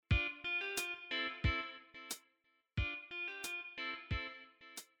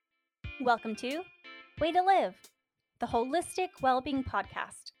Welcome to Way to Live, the Holistic Wellbeing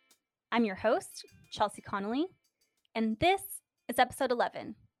Podcast. I'm your host, Chelsea Connolly, and this is episode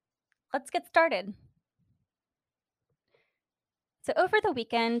 11. Let's get started. So, over the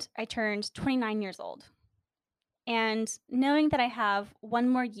weekend, I turned 29 years old. And knowing that I have one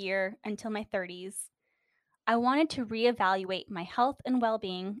more year until my 30s, I wanted to reevaluate my health and well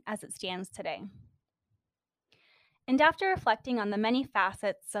being as it stands today. And after reflecting on the many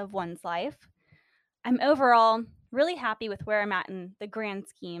facets of one's life, I'm overall really happy with where I'm at in the grand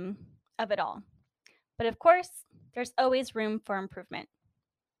scheme of it all. But of course, there's always room for improvement.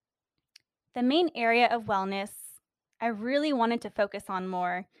 The main area of wellness I really wanted to focus on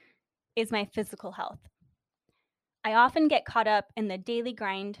more is my physical health. I often get caught up in the daily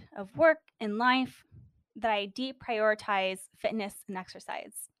grind of work and life that I deprioritize fitness and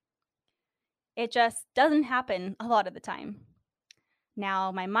exercise. It just doesn't happen a lot of the time.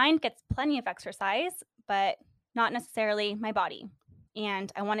 Now, my mind gets plenty of exercise, but not necessarily my body, and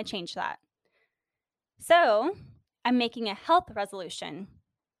I want to change that. So, I'm making a health resolution,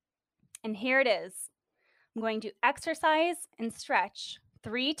 and here it is. I'm going to exercise and stretch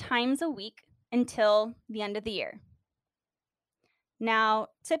 3 times a week until the end of the year. Now,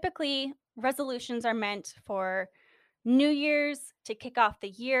 typically, resolutions are meant for New Year's to kick off the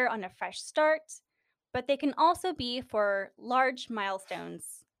year on a fresh start, but they can also be for large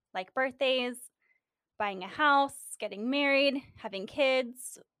milestones like birthdays, buying a house, getting married, having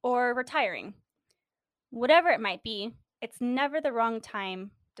kids, or retiring. Whatever it might be, it's never the wrong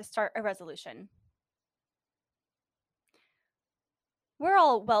time to start a resolution. We're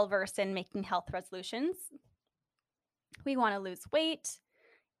all well versed in making health resolutions. We want to lose weight,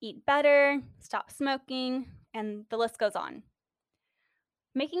 eat better, stop smoking, and the list goes on.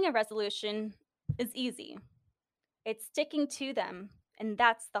 Making a resolution is easy. It's sticking to them, and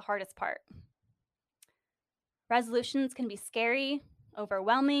that's the hardest part. Resolutions can be scary,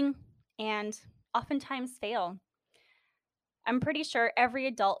 overwhelming, and oftentimes fail. I'm pretty sure every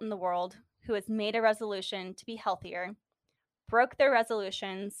adult in the world who has made a resolution to be healthier broke their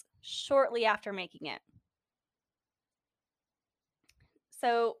resolutions shortly after making it.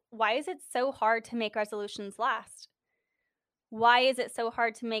 So, why is it so hard to make resolutions last? Why is it so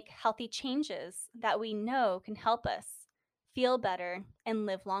hard to make healthy changes that we know can help us feel better and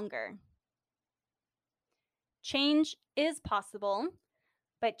live longer? Change is possible,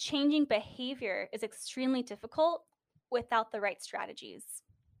 but changing behavior is extremely difficult without the right strategies.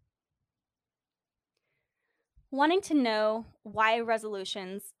 Wanting to know why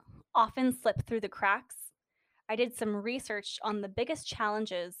resolutions often slip through the cracks, I did some research on the biggest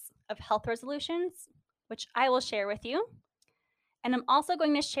challenges of health resolutions, which I will share with you. And I'm also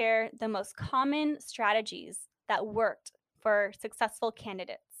going to share the most common strategies that worked for successful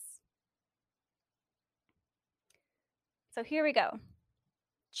candidates. So here we go.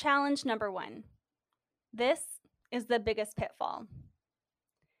 Challenge number 1. This is the biggest pitfall.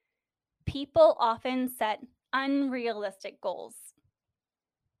 People often set unrealistic goals.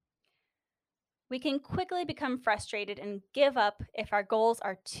 We can quickly become frustrated and give up if our goals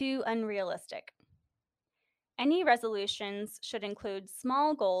are too unrealistic. Any resolutions should include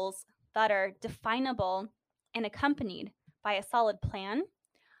small goals that are definable and accompanied by a solid plan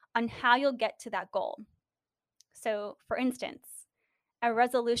on how you'll get to that goal. So, for instance, a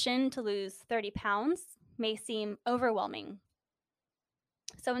resolution to lose 30 pounds may seem overwhelming.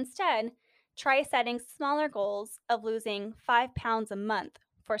 So instead, try setting smaller goals of losing 5 pounds a month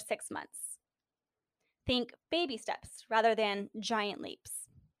for 6 months. Think baby steps rather than giant leaps.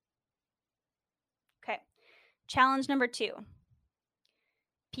 Okay, challenge number 2.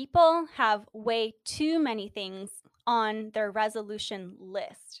 People have way too many things on their resolution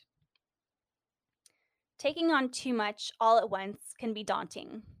list. Taking on too much all at once can be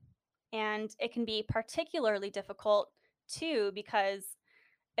daunting, and it can be particularly difficult too because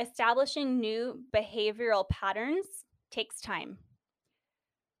establishing new behavioral patterns takes time.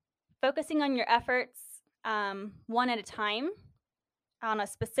 Focusing on your efforts one at a time on a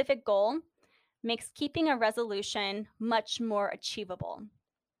specific goal makes keeping a resolution much more achievable.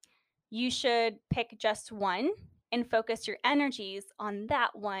 You should pick just one and focus your energies on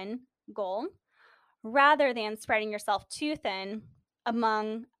that one goal rather than spreading yourself too thin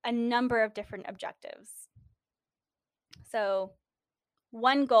among a number of different objectives. So,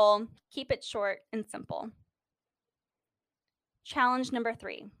 one goal, keep it short and simple. Challenge number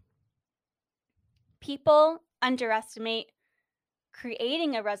 3. People underestimate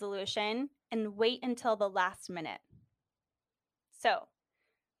creating a resolution and wait until the last minute. So,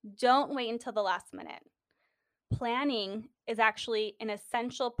 don't wait until the last minute. Planning is actually an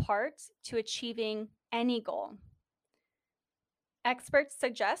essential part to achieving any goal. Experts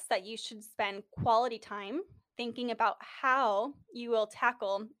suggest that you should spend quality time thinking about how you will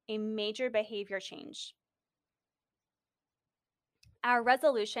tackle a major behavior change. Our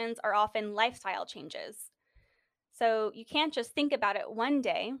resolutions are often lifestyle changes, so you can't just think about it one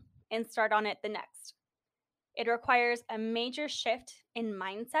day and start on it the next. It requires a major shift in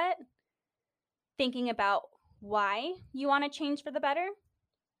mindset, thinking about why you want to change for the better,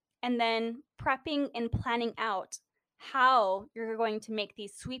 and then prepping and planning out how you're going to make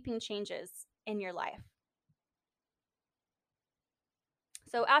these sweeping changes in your life.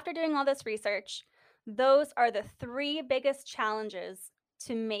 So, after doing all this research, those are the three biggest challenges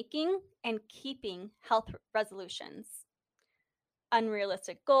to making and keeping health resolutions: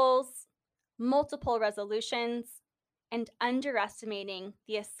 unrealistic goals, multiple resolutions, and underestimating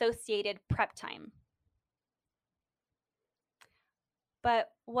the associated prep time. But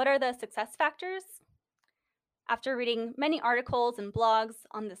what are the success factors? After reading many articles and blogs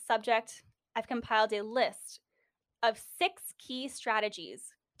on this subject, I've compiled a list of 6 key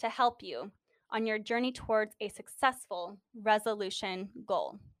strategies to help you on your journey towards a successful resolution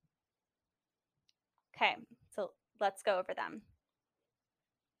goal. Okay, so let's go over them.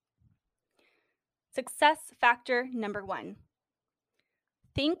 Success factor number 1: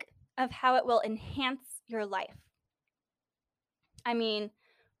 think of how it will enhance your life. I mean,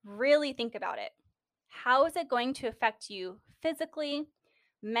 really think about it. How is it going to affect you physically,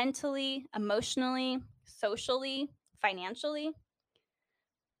 mentally, emotionally, socially, financially?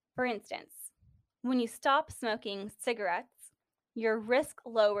 For instance, when you stop smoking cigarettes, your risk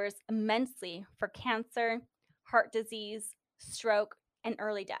lowers immensely for cancer, heart disease, stroke, and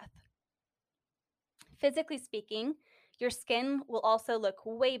early death. Physically speaking, your skin will also look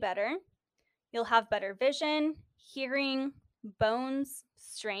way better. You'll have better vision, hearing, bones,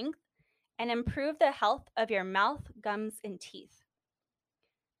 strength, and improve the health of your mouth, gums, and teeth.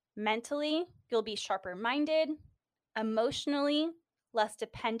 Mentally, you'll be sharper minded, emotionally, less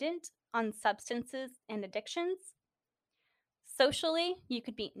dependent on substances and addictions. Socially, you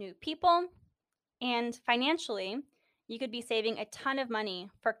could meet new people, and financially, you could be saving a ton of money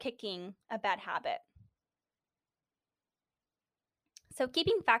for kicking a bad habit. So,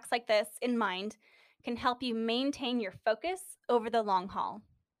 keeping facts like this in mind can help you maintain your focus over the long haul.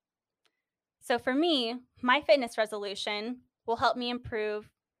 So, for me, my fitness resolution will help me improve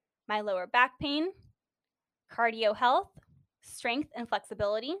my lower back pain, cardio health, strength, and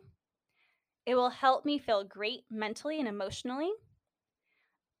flexibility. It will help me feel great mentally and emotionally.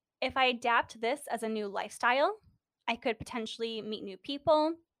 If I adapt this as a new lifestyle, I could potentially meet new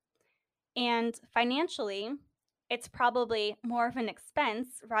people. And financially, it's probably more of an expense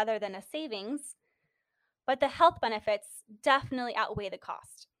rather than a savings, but the health benefits definitely outweigh the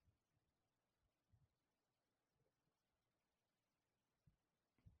cost.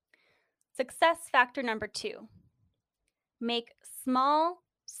 Success factor number 2: make small,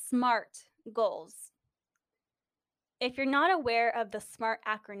 smart goals. If you're not aware of the SMART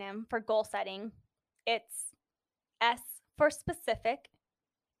acronym for goal setting, it's S for specific,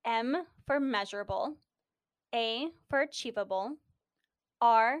 M for measurable, A for achievable,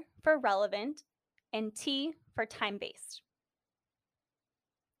 R for relevant, and T for time based.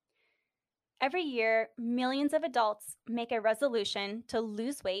 Every year, millions of adults make a resolution to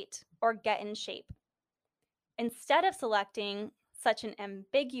lose weight or get in shape. Instead of selecting such an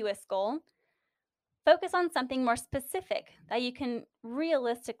ambiguous goal, focus on something more specific that you can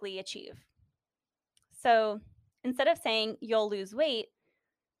realistically achieve. So instead of saying you'll lose weight,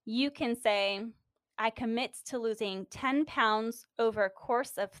 you can say, I commit to losing 10 pounds over a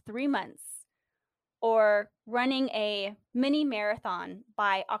course of 3 months, or running a mini marathon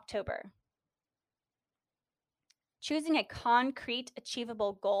by October. Choosing a concrete,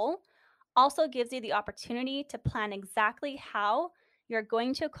 achievable goal also gives you the opportunity to plan exactly how you're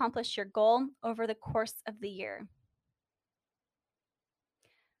going to accomplish your goal over the course of the year.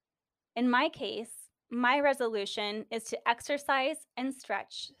 In my case, my resolution is to exercise and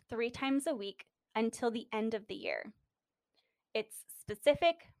stretch 3 times a week until the end of the year. It's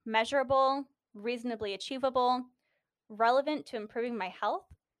specific, measurable, reasonably achievable, relevant to improving my health,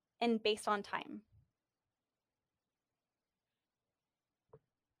 and based on time.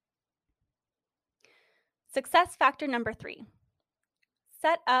 Success factor number 3: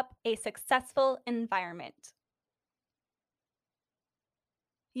 set up a successful environment.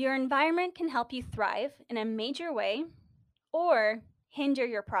 Your environment can help you thrive in a major way or hinder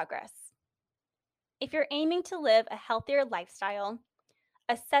your progress. If you're aiming to live a healthier lifestyle,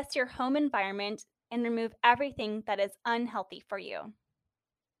 assess your home environment and remove everything that is unhealthy for you.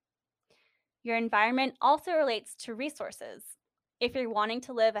 Your environment also relates to resources. If you're wanting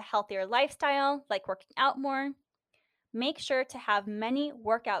to live a healthier lifestyle, like working out more, make sure to have many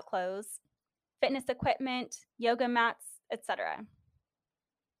workout clothes, fitness equipment, yoga mats, etc.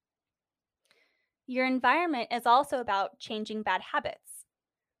 Your environment is also about changing bad habits.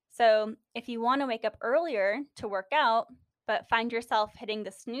 So, if you want to wake up earlier to work out, but find yourself hitting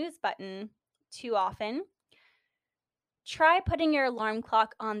the snooze button too often, try putting your alarm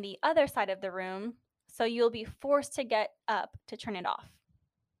clock on the other side of the room so you'll be forced to get up to turn it off.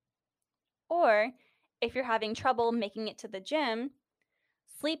 Or, if you're having trouble making it to the gym,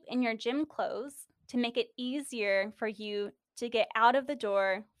 sleep in your gym clothes to make it easier for you to get out of the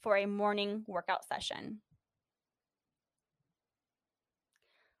door for a morning workout session.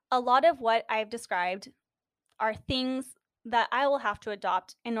 A lot of what I've described are things that I will have to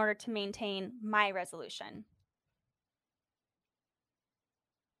adopt in order to maintain my resolution.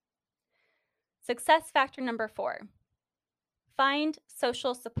 Success factor number 4, find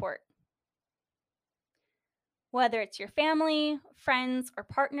social support. Whether it's your family, friends, or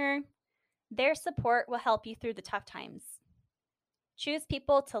partner, their support will help you through the tough times. Choose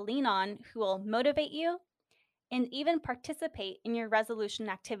people to lean on who will motivate you and even participate in your resolution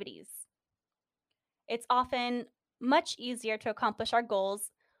activities. It's often much easier to accomplish our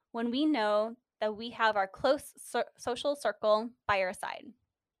goals when we know that we have our close social circle by our side.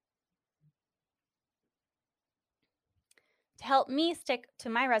 To help me stick to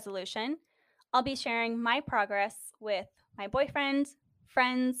my resolution, I'll be sharing my progress with my boyfriend,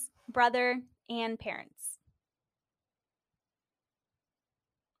 friends, brother, and parents.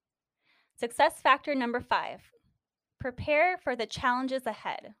 Success factor number 5, prepare for the challenges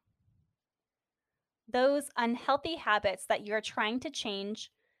ahead. Those unhealthy habits that you're trying to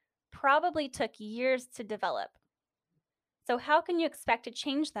change probably took years to develop. So, how can you expect to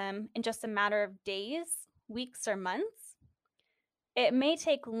change them in just a matter of days, weeks, or months? It may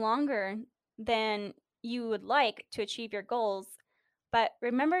take longer than you would like to achieve your goals, but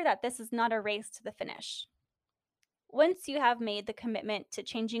remember that this is not a race to the finish. Once you have made the commitment to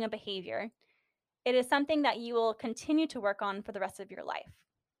changing a behavior, it is something that you will continue to work on for the rest of your life.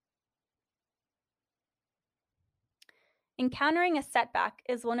 Encountering a setback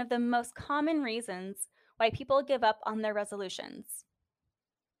is one of the most common reasons why people give up on their resolutions.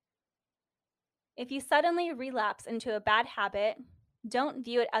 If you suddenly relapse into a bad habit, don't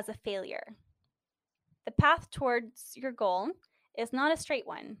view it as a failure. The path towards your goal is not a straight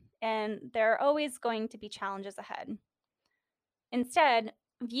one, and there are always going to be challenges ahead. Instead,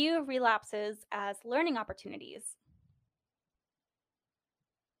 view relapses as learning opportunities.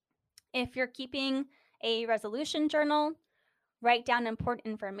 If you're keeping a resolution journal, write down important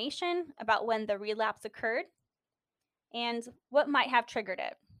information about when the relapse occurred and what might have triggered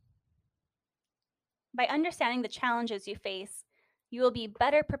it. By understanding the challenges you face, you will be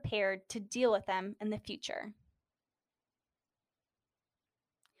better prepared to deal with them in the future.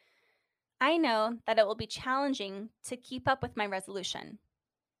 I know that it will be challenging to keep up with my resolution.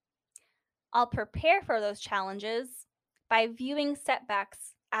 I'll prepare for those challenges by viewing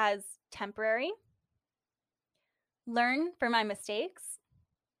setbacks as temporary, learn from my mistakes,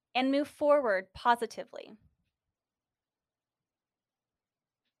 and move forward positively.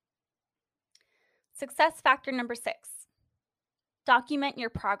 Success factor number 6, document your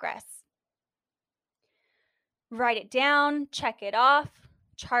progress. Write it down, check it off,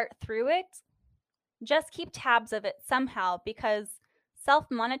 chart through it. Just keep tabs of it somehow because self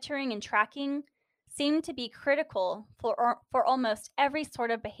monitoring and tracking seem to be critical for almost every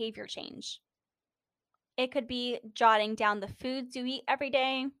sort of behavior change. It could be jotting down the foods you eat every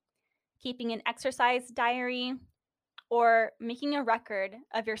day, keeping an exercise diary, or making a record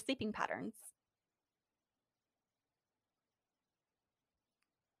of your sleeping patterns.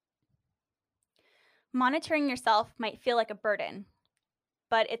 Monitoring yourself might feel like a burden,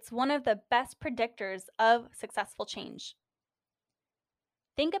 but it's one of the best predictors of successful change.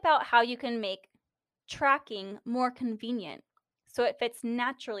 Think about how you can make tracking more convenient so it fits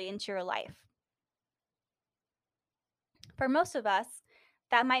naturally into your life. For most of us,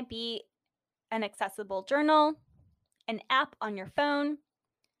 that might be an accessible journal, an app on your phone,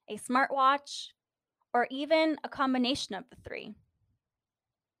 a smartwatch, or even a combination of the three.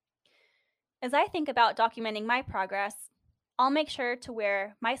 As I think about documenting my progress, I'll make sure to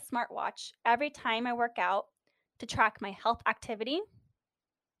wear my smartwatch every time I work out to track my health activity.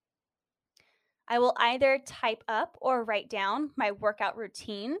 I will either type up or write down my workout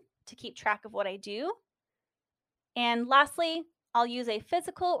routine to keep track of what I do. And lastly, I'll use a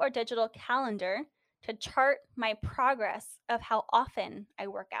physical or digital calendar to chart my progress of how often I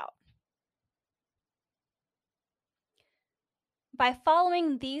work out. By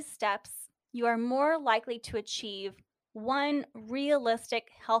following these steps, you are more likely to achieve one realistic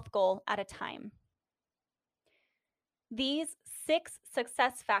health goal at a time. These 6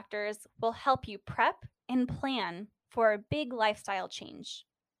 success factors will help you prep and plan for a big lifestyle change.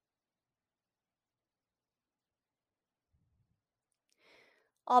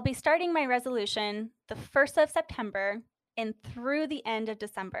 I'll be starting my resolution the 1st of September and through the end of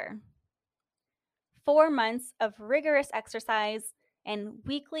December. 4 months of rigorous exercise and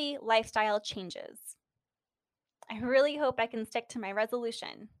weekly lifestyle changes. I really hope I can stick to my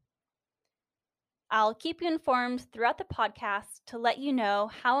resolution. I'll keep you informed throughout the podcast to let you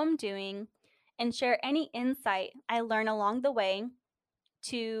know how I'm doing and share any insight I learn along the way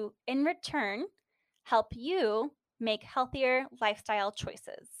to, in return, help you make healthier lifestyle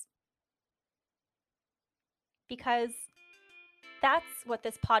choices. Because that's what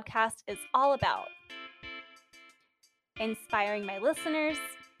this podcast is all about. Inspiring my listeners,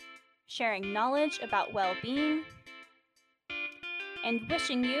 sharing knowledge about well-being, and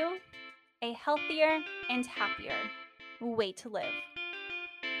wishing you a healthier and happier way to live.